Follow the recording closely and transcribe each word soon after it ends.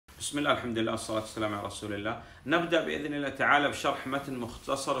بسم الله الحمد لله والصلاة والسلام على رسول الله. نبدأ بإذن الله تعالى بشرح متن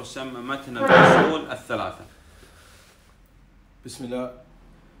مختصر يسمى متن الأصول الثلاثة. Bismillah.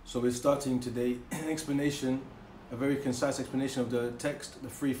 So we're starting today an explanation, a very concise explanation of the text, the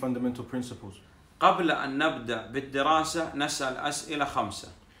three fundamental principles. قبل أن نبدأ بالدراسة نسأل أسئلة 5.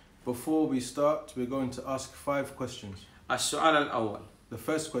 Before we start, we're going to ask 5 questions. السؤال الأول: The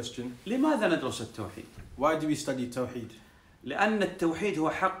first question: لماذا ندرس التوحيد؟ why do we study Tawheed? لأن التوحيد هو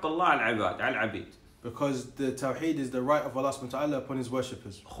حق الله على العبيد. Because the Tawheed is the right of Allah subhanahu wa ta'ala upon His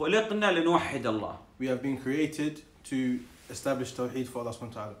worshippers. خلقنا لنوحد الله. We have been created to establish Tawheed for Allah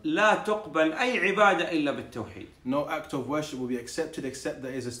subhanahu wa ta'ala. لا تقبل أي عبادة إلا بالتوحيد. No act of worship will be accepted except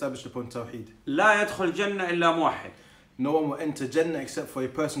that is established upon Tawheed. لا يدخل الجنة إلا موحد. No one will enter Jannah except for a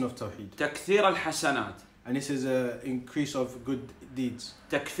person of Tawheed. تكثير الحسنات. And this is an increase of good deeds.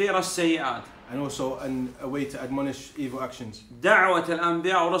 تكفير السيئات. And also a way to admonish evil actions. دعوة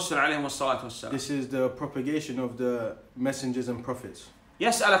الأنبياء والرسل عليهم الصلاة والسلام. This is the propagation of the messengers and prophets.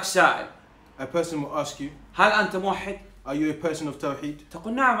 يسألك سائل: A person will ask you, هل أنت موحد؟ are you a person of Tawheed?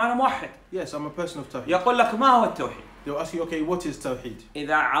 تقول نعم أنا موحد. Yes, I'm a person of Tawheed. يقول لك ما هو التوحيد؟ They'll ask you, okay, what is Tawheed?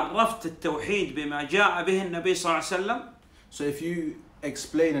 إذا عرفت التوحيد بما جاء به النبي صلى الله عليه وسلم، So if you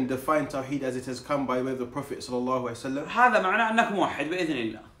explain and define Tawheed as it has come by way of the Prophet sallallahu alaihi wasallam, هذا معناه أنك موحد بإذن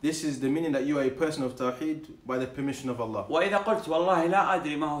الله. this is the meaning that you are a person of Tawheed by the permission of Allah. وإذا قلت والله لا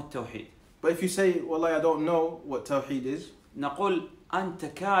أدري ما هو التوحيد، But if you say, wallahi, I don't know what Tawheed is, نقول أنت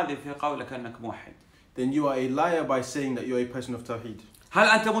كاذب في قولك أنك موحد. then you are a liar by saying that you are a person of Tawheed. هل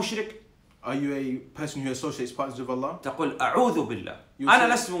أنت مشرك؟ Are you a person who associates partners with Allah? تقول أعوذ بالله، You أنا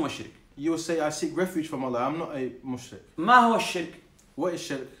say- لست مشرك. You will say, I seek refuge from Allah, I'm not a mushrik. ما هو الشرك؟ What is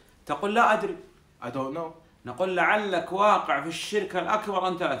shirk? تقول لا أدري. I don't know. نقول لعلك واقع في الشرك الأكبر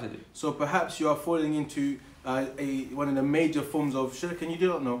أنت لا تدري. So perhaps you are falling into one of the major forms of shirk and you do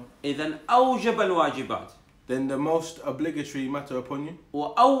not know. إذن أوجب الواجبات. Then the most obligatory matter upon you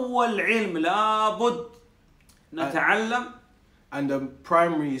وأول علم لابد نتعلم and the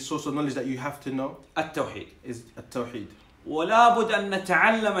primary source of knowledge that you have to know التوحيد. is at-Tawheed. ولابد أن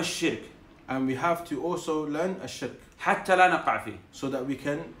نتعلم الشرك And we have to also learn a shirk حتى لا نقع فيه. so that we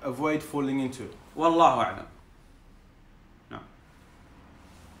can avoid falling into it. والله أعلم.